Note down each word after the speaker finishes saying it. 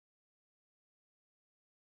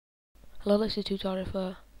Hello, this is a tutorial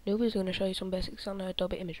for newbies. I'm going to show you some basics on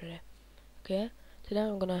Adobe Imageready. Okay, today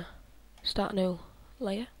I'm going to start a new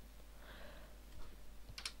layer.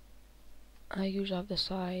 I usually have the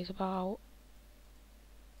size about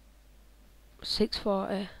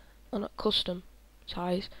 640 on a custom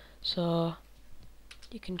size, so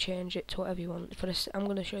you can change it to whatever you want. For this, I'm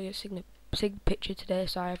going to show you a sig picture today,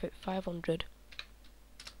 so I have it 500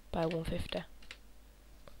 by 150.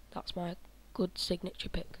 That's my good signature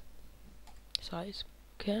pic size.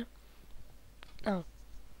 Okay, now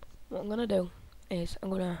what I'm gonna do is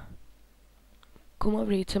I'm gonna come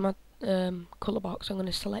over here to my colour box. I'm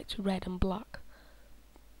gonna select red and black,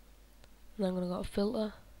 and I'm gonna go to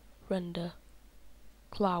filter, render,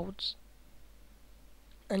 clouds,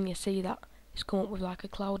 and you see that it's come up with like a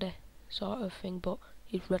cloudy sort of thing, but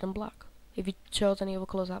it's red and black. If you chose any other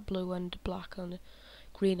colours like blue and black and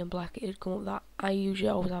green and black, it'd come up with that. I usually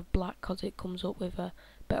always have black because it comes up with a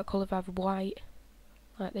better colour. If I have white,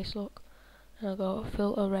 like this, look, and I go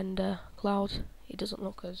filter, render, clouds, it doesn't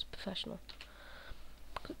look as professional.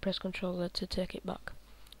 Press Ctrl to take it back.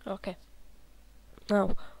 Okay,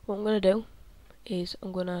 now what I'm going to do is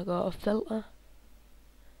I'm going to go to filter,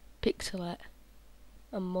 pixelate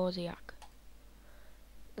and mosaic.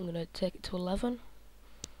 I'm going to take it to 11,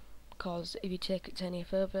 because if you take it to any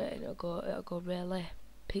further it'll go really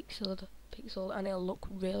pixeled and it'll look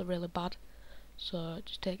really bad. So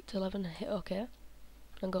just take it to 11 and hit OK,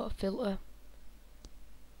 and go to filter,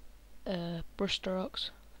 brush strokes,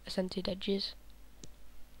 accented edges.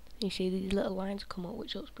 You see these little lines come up,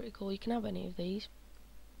 which looks pretty cool. You can have any of these,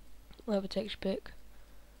 whatever texture pick.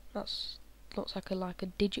 That's looks like a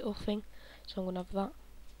digital thing, so I'm gonna have that.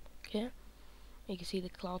 Okay, you can see the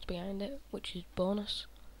clouds behind it, which is bonus.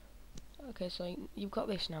 Okay, so you've got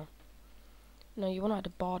this now. Now you want to add a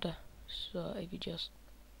border, so if you just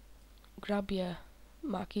grab your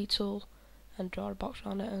marquee tool and draw a box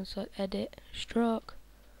around it and say edit, stroke,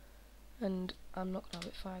 and I'm not gonna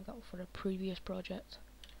have it 5, that was for a previous project.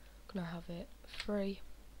 I'm gonna have it 3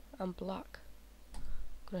 and black. I'm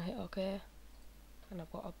gonna hit OK, and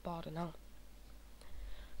I've got a border now.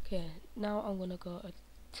 Okay, now I'm gonna go to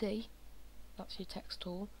T, that's your text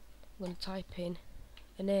tool. I'm gonna type in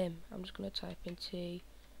a name. I'm just gonna type in T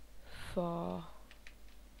for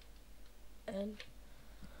N.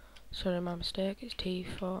 Sorry, my mistake. It's T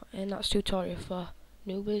for N. That's tutorial for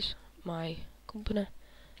newbies, my company. I'm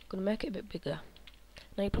gonna make it a bit bigger.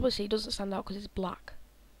 Now you probably see it doesn't stand out because it's black,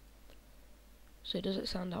 so it doesn't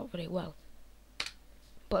stand out very well.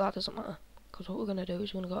 But that doesn't matter, because what we're gonna do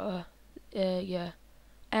is we're gonna go to your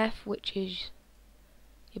F, which is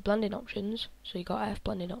your blending options. So you got F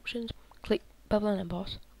blending options. Click bevel and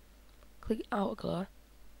emboss. Click outer glow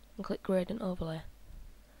and click gradient overlay.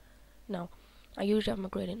 Now I usually have my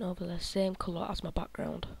gradient overlay same colour as my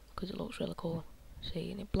background because it looks really cool. See,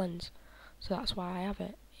 and it blends. So that's why I have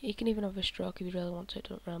it. You can even have a stroke if you really want to. It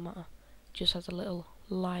doesn't really matter. It just has a little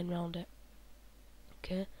line round it.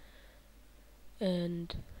 Okay,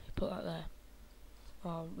 and you put that there,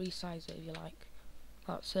 or resize it if you like.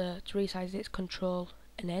 That's to resize it, it's Control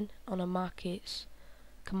and N. On a Mac it's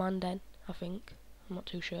Command N, I think. I'm not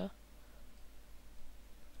too sure.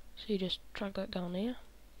 So you just drag that down here,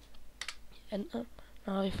 enter.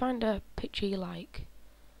 Now if you find a picture you like,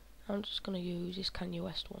 I'm just going to use this Kanye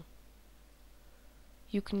West one.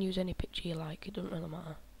 You can use any picture you like, it doesn't really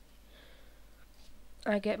matter.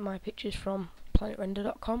 I get my pictures from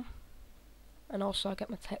planetrender.com, and also I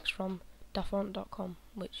get my text from dafont.com,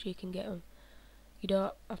 which you can get them. You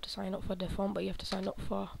don't have to sign up for Dafont, but you have to sign up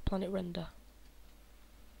for Planet Render.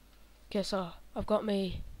 Okay, so I've got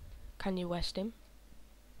my Kanye West in,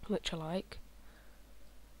 which I like.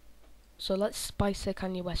 So let's spice the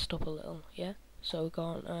Kanye West up a little, yeah? So we go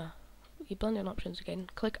on your blending options again,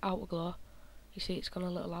 click outer glow. You see it's got a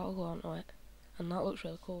little outer glow onto it, and that looks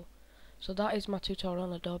really cool. So that is my tutorial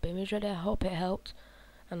on Adobe Imageready. I hope it helped,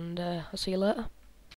 and I'll see you later.